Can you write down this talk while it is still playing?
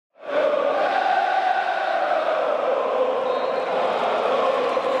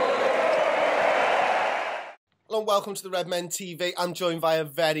welcome to the Redmen TV. I'm joined by a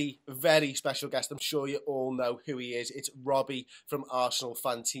very, very special guest. I'm sure you all know who he is. It's Robbie from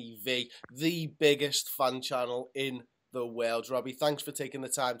ArsenalFanTV, the biggest fan channel in the world. Robbie, thanks for taking the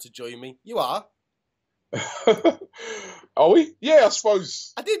time to join me. You are? Are we? Yeah, I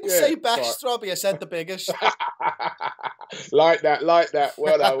suppose. I didn't say best, right. Robbie. I said the biggest. like that.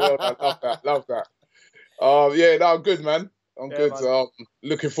 Well done. Love that. Yeah, no, I'm good, man. I'm good. Man.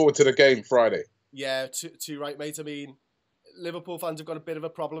 Looking forward to the game Friday. Yeah, too right, mate. I mean, Liverpool fans have got a bit of a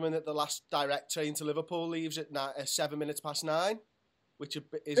problem in that the last direct train to Liverpool leaves at 7 minutes past 9, which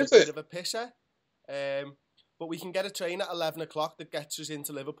is a bit of a pisser. But we can get a train at 11 o'clock that gets us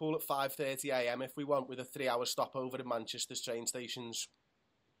into Liverpool at 5:30 a.m. if we want, with a 3-hour stopover in Manchester's train stations.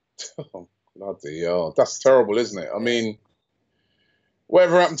 Oh, bloody hell. That's terrible, isn't it? I mean,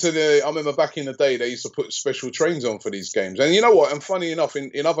 whatever happened to I remember back in the day, they used to put special trains on for these games. And you know what? And funny enough,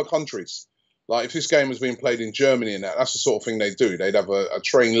 in other countries, like if this game was being played in Germany and that's the sort of thing they do. They'd have a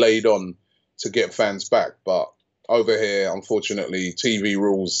train laid on to get fans back. But over here, unfortunately, TV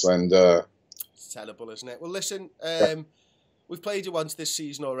rules and... It's terrible, isn't it? Well, listen, we've played you once this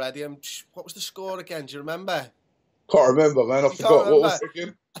season already. What was the score again? Do you remember? Can't remember, man. I forgot. What was it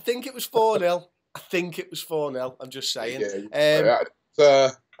again? I think it was 4-0. I'm just saying.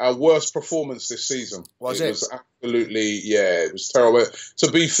 Our worst performance this season. Was it? It was absolutely, it was terrible.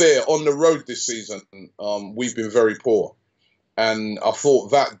 To be fair, on the road this season, we've been very poor. And I thought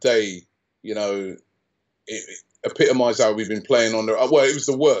that day, you know, it epitomised how we've been playing on the... Well, it was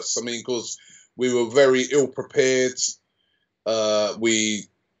the worst. I mean, because we were very ill-prepared. We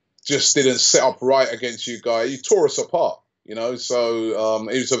just didn't set up right against you guys. You tore us apart, you know. So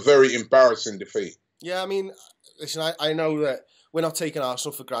it was a very embarrassing defeat. Yeah, I mean, listen, I know that we're not taking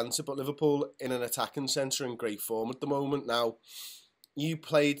Arsenal for granted, but Liverpool in an attacking centre in great form at the moment. Now, you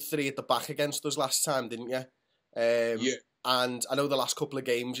played 3 at the back against us last time, didn't you? Yeah. And I know the last couple of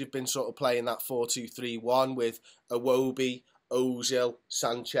games you've been sort of playing that 4-2-3-1 with Robbie, Ozil,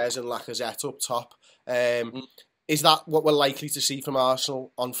 Sanchez and Lacazette up top. Is that what we're likely to see from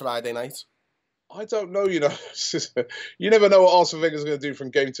Arsenal on Friday night? I don't know, you know. You never know what Arsene Wenger's going to do from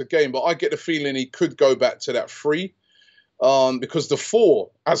game to game, but I get the feeling he could go back to that 3. Because the 4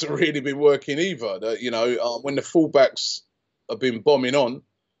 hasn't really been working either. You know, when the fullbacks have been bombing on,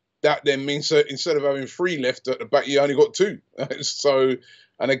 that then means that instead of having 3 left at the back, you only got 2. So,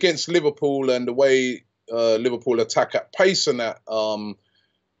 and against Liverpool and the way Liverpool attack at pace and that, I'm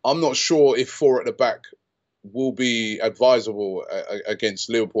not sure if 4 at the back will be advisable against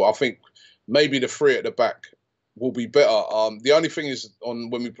Liverpool. I think maybe the 3 at the back will be better. The only thing is,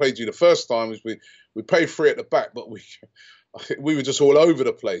 when we played you the first time, is we played 3 at the back, but we were just all over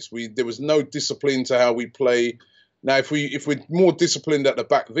the place. There was no discipline to how we play. Now, if we're more disciplined at the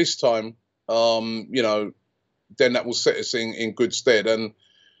back this time, you know, then that will set us in good stead. And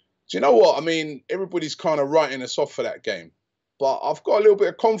do you know what? I mean, everybody's kind of writing us off for that game, but I've got a little bit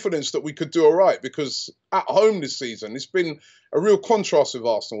of confidence that we could do all right, because at home this season, it's been a real contrast with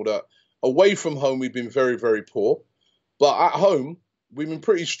Arsenal. That away from home we've been very, very poor, but at home we've been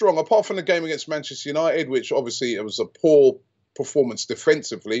pretty strong, apart from the game against Manchester United, which obviously it was a poor performance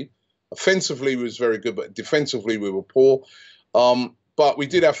defensively. Offensively, we was very good, but defensively, we were poor. But we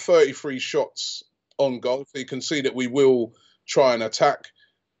did have 33 shots on goal, so you can see that we will try and attack.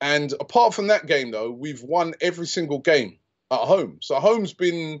 And apart from that game, though, we've won every single game at home. So home's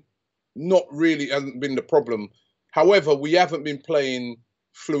been hasn't been the problem. However, we haven't been playing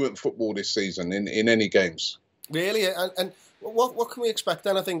fluent football this season in any games. Really? And what can we expect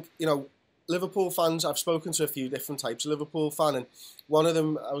then? I think, you know, Liverpool fans, I've spoken to a few different types of Liverpool fan, and one of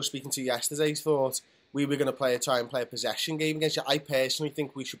them I was speaking to yesterday thought we were going to try and play a possession game against you. I personally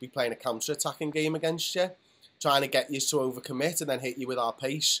think we should be playing a counter-attacking game against you, trying to get you to overcommit and then hit you with our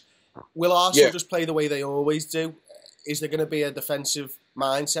pace. Will Arsenal just play the way they always do? Is there going to be a defensive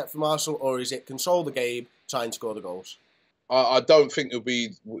mindset from Arsenal, or is it control the game, try and score the goals? I don't think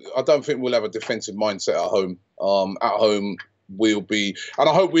we'll have a defensive mindset at home. At home we'll be, and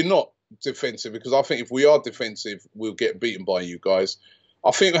I hope we're not defensive, because I think if we are defensive, we'll get beaten by you guys.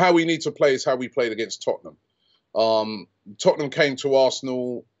 I think how we need to play is how we played against Tottenham. Tottenham came to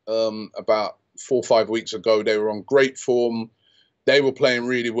Arsenal about 4 or 5 weeks ago. They were on great form. They were playing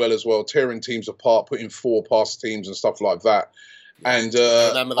really well as well, tearing teams apart, putting 4 past teams and stuff like that. And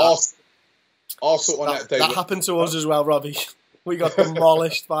Arsenal on that day... That happened to us as well, Robbie. We got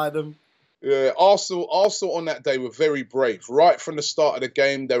demolished by them. Yeah, Arsenal on that day were very brave. Right from the start of the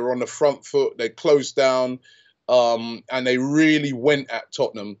game, they were on the front foot. They closed down, and they really went at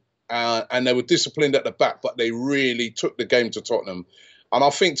Tottenham. And they were disciplined at the back, but they really took the game to Tottenham. And I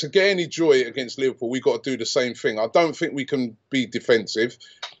think to get any joy against Liverpool, we've got to do the same thing. I don't think we can be defensive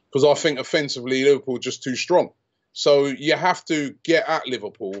because I think offensively Liverpool are just too strong. So you have to get at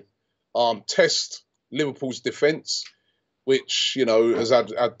Liverpool, test Liverpool's defence, which, you know, has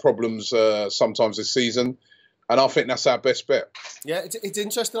had problems sometimes this season. And I think that's our best bet. Yeah, it's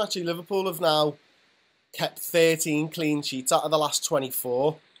interesting actually. Liverpool have now kept 13 clean sheets out of the last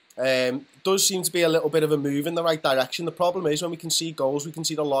 24. Does seem to be a little bit of a move in the right direction. The problem is when we concede goals, we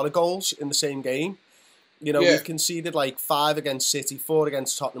concede a lot of goals in the same game. You know, we've conceded like 5 against City, 4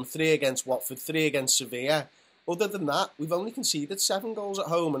 against Tottenham, 3 against Watford, 3 against Sevilla. Other than that, we've only conceded 7 goals at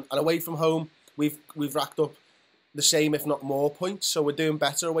home, and away from home, we've racked up the same, if not more, points. So we're doing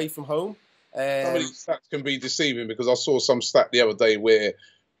better away from home. Some of these stats can be deceiving because I saw some stat the other day where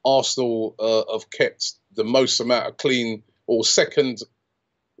Arsenal have kept the most amount of clean, or second.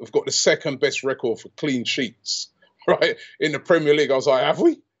 We've got the second best record for clean sheets, right, in the Premier League. I was like, have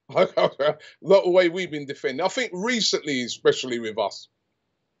we? Not the way we've been defending. I think recently, especially with us,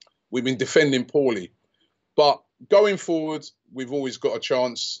 we've been defending poorly. But going forward, we've always got a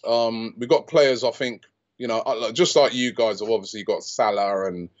chance. We've got players, I think, you know, just like you guys have obviously got Salah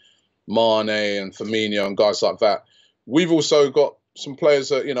and Mane and Firmino and guys like that. We've also got some players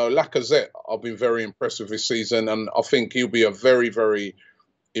that, you know, Lacazette, I've been very impressed with this season. And I think he'll be a very, very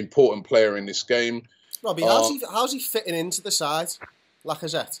important player in this game. Robbie, how's he fitting into the side,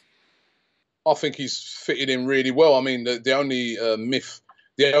 Lacazette? I think he's fitted in really well. I mean, the only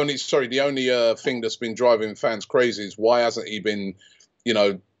the only thing that's been driving fans crazy is why hasn't he been, you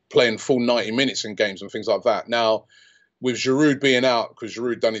know, playing full 90 minutes in games and things like that. Now, with Giroud being out, because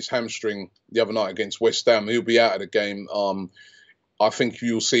Giroud done his hamstring the other night against West Ham, he'll be out of the game. I think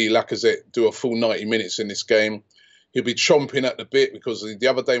you'll see Lacazette do a full 90 minutes in this game. He'll be chomping at the bit because the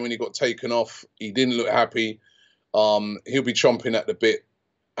other day when he got taken off, he didn't look happy. He'll be chomping at the bit.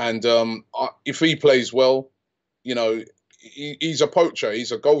 And if he plays well, you know, he's a poacher.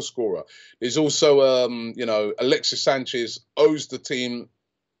 He's a goal scorer. There's also, you know, Alexis Sanchez owes the team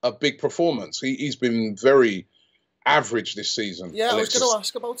a big performance. He's been very average this season. Yeah, Alexis. I was going to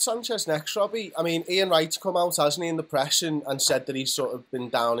ask about Sanchez next, Robbie. I mean, Ian Wright's come out, hasn't he, in the press and said that he's sort of been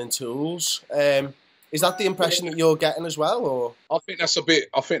down in tools. Is that the impression that you're getting as well, or? I think that's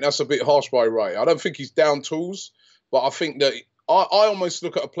a bit harsh by Wright. I don't think he's down tools, but I think that I almost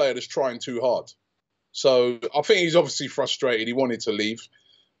look at a player that's trying too hard. So I think he's obviously frustrated. He wanted to leave,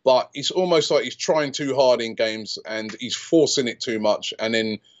 but it's almost like he's trying too hard in games and he's forcing it too much, and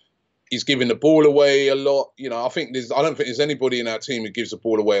then he's giving the ball away a lot. You know, I don't think there's anybody in our team who gives the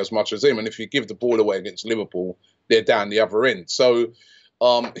ball away as much as him. And if you give the ball away against Liverpool, they're down the other end. So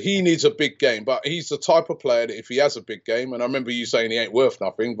he needs a big game, but he's the type of player that if he has a big game, and I remember you saying he ain't worth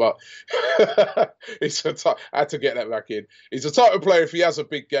nothing, but I had to get that back in. He's the type of player, if he has a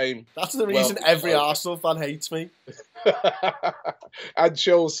big game. That's the reason every Arsenal fan hates me. And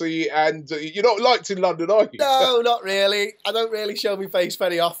Chelsea, and you're not liked in London, are you? No, not really. I don't really show my face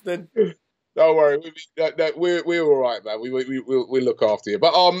very often. Don't worry, we're all right, man. We'll look after you.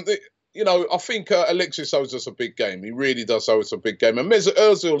 But you know, I think Alexis owes us a big game. He really does owe us a big game. And Mesut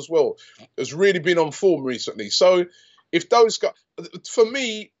Ozil as well has really been on form recently. So if those guys, for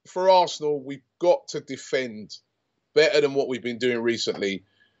me, for Arsenal, we've got to defend better than what we've been doing recently.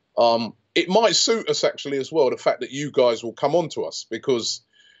 It might suit us actually as well, the fact that you guys will come on to us, because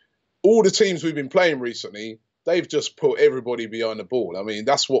all the teams we've been playing recently, they've just put everybody behind the ball. I mean,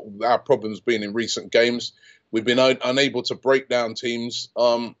 that's what our problem's been in recent games. We've been unable to break down teams.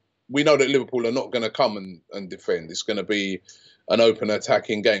 We know that Liverpool are not going to come and defend. It's going to be an open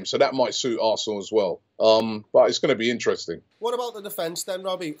attacking game. So that might suit Arsenal as well. But it's going to be interesting. What about the defence then,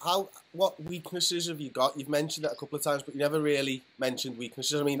 Robbie? What weaknesses have you got? You've mentioned it a couple of times, but you never really mentioned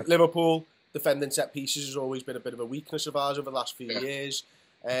weaknesses. I mean, Liverpool defending set pieces has always been a bit of a weakness of ours over the last few years.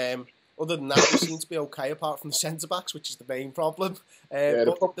 Other than that, we seem to be okay apart from the centre-backs, which is the main problem.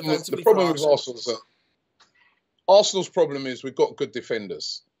 The problem with Arsenal is that Arsenal's problem is we've got good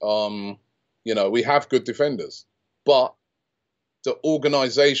defenders. You know, we have good defenders, but the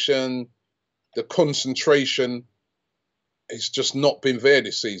organisation, the concentration, it's just not been there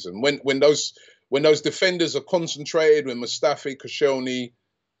this season. When those defenders are concentrated, when Mustafi, Koscielny,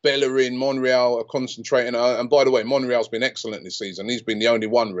 Bellerin, Monreal are concentrating, and by the way, Monreal's been excellent this season. He's been the only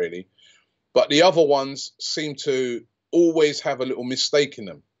one really, but the other ones seem to always have a little mistake in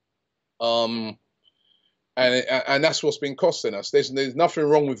them. And that's what's been costing us. There's nothing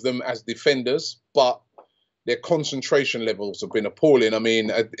wrong with them as defenders, but their concentration levels have been appalling. I mean,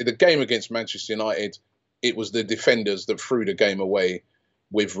 the game against Manchester United, it was the defenders that threw the game away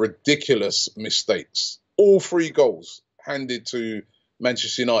with ridiculous mistakes. All 3 goals handed to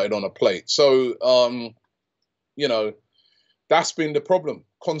Manchester United on a plate. So, you know, that's been the problem.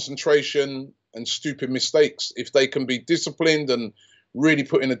 Concentration and stupid mistakes. If they can be disciplined and really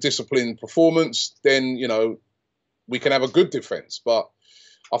put in a disciplined performance, then, you know, we can have a good defence. But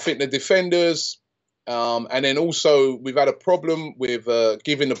I think the defenders, and then also we've had a problem with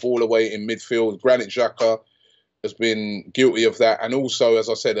giving the ball away in midfield. Granit Xhaka has been guilty of that. And also, as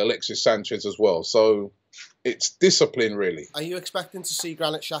I said, Alexis Sanchez as well. So it's discipline, really. Are you expecting to see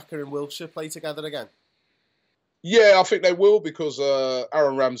Granit Xhaka and Wilshere play together again? Yeah, I think they will, because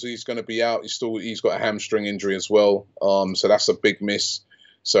Aaron Ramsey's going to be out. He's got a hamstring injury as well, so that's a big miss.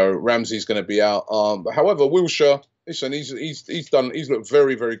 So Ramsey's going to be out. However, Wilshere, listen, he's looked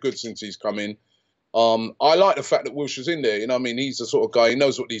very, very good since he's come in. I like the fact that Wilshere's in there. You know, I mean, he's the sort of guy, he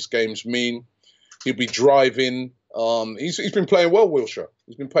knows what these games mean. He'll be driving. He's been playing well, Wilshere.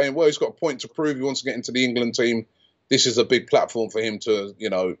 He's been playing well. He's got a point to prove. He wants to get into the England team. This is a big platform for him to, you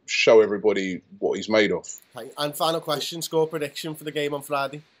know, show everybody what he's made of. Okay. And final question, score prediction for the game on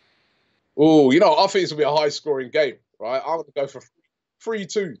Friday? Oh, you know, I think it's going to be a high-scoring game, right? I'm going to go for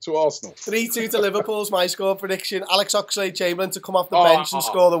 3-2 to Arsenal. 3-2 to Liverpool's my score prediction. Alex Oxlade-Chamberlain to come off the bench and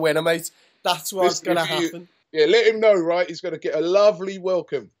score the winner, mate. That's what's going to happen. Yeah, let him know, right? He's going to get a lovely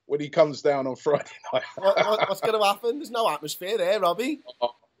welcome when he comes down on Friday night. What's going to happen? There's no atmosphere there, Robbie.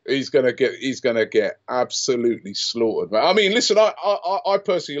 He's gonna get absolutely slaughtered, man. I mean, listen, I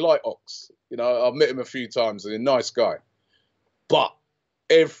personally like Ox. You know, I've met him a few times, and he's a nice guy. But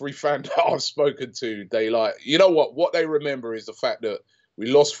every fan that I've spoken to, they like, you know what they remember is the fact that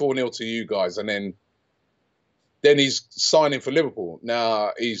we lost 4-0 to you guys, and then he's signing for Liverpool.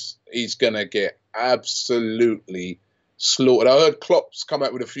 Now he's gonna get absolutely slaughtered. I heard Klopp's come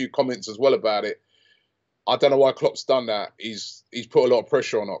out with a few comments as well about it. I don't know why Klopp's done that. He's put a lot of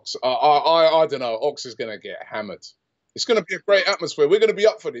pressure on Ox. I don't know. Ox is going to get hammered. It's going to be a great atmosphere. We're going to be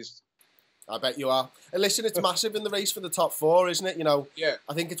up for this. I bet you are. And listen, it's massive in the race for the top four, isn't it? You know, yeah.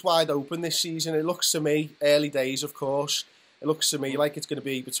 I think it's wide open this season. It looks to me, early days, of course, it looks to me like it's going to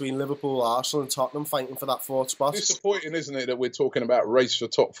be between Liverpool, Arsenal and Tottenham fighting for that fourth spot. Disappointing, isn't it, that we're talking about race for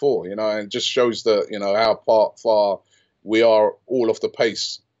top four, you know, and it just shows that, you know, how far we are all off the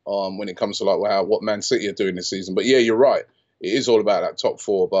pace. When it comes to like what Man City are doing this season. But yeah, you're right. It is all about that top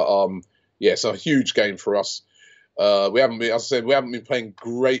four. But yeah, it's a huge game for us. We haven't been playing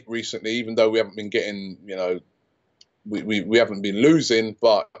great recently, even though we haven't been getting, you know, we haven't been losing.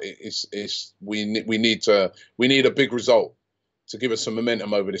 But we need a big result to give us some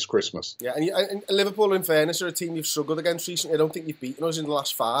momentum over this Christmas. Yeah, and Liverpool, in fairness, are a team you've struggled against recently. I don't think you've beaten us in the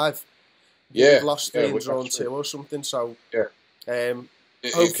last 5. You've lost 3 and drawn 2 or something. So yeah.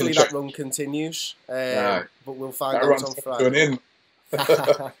 Hopefully that run continues, but we'll find out on Friday.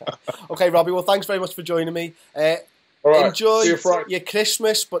 Okay, Robbie, well, thanks very much for joining me. All right, enjoy see you Friday. your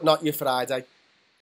Christmas, but not your Friday.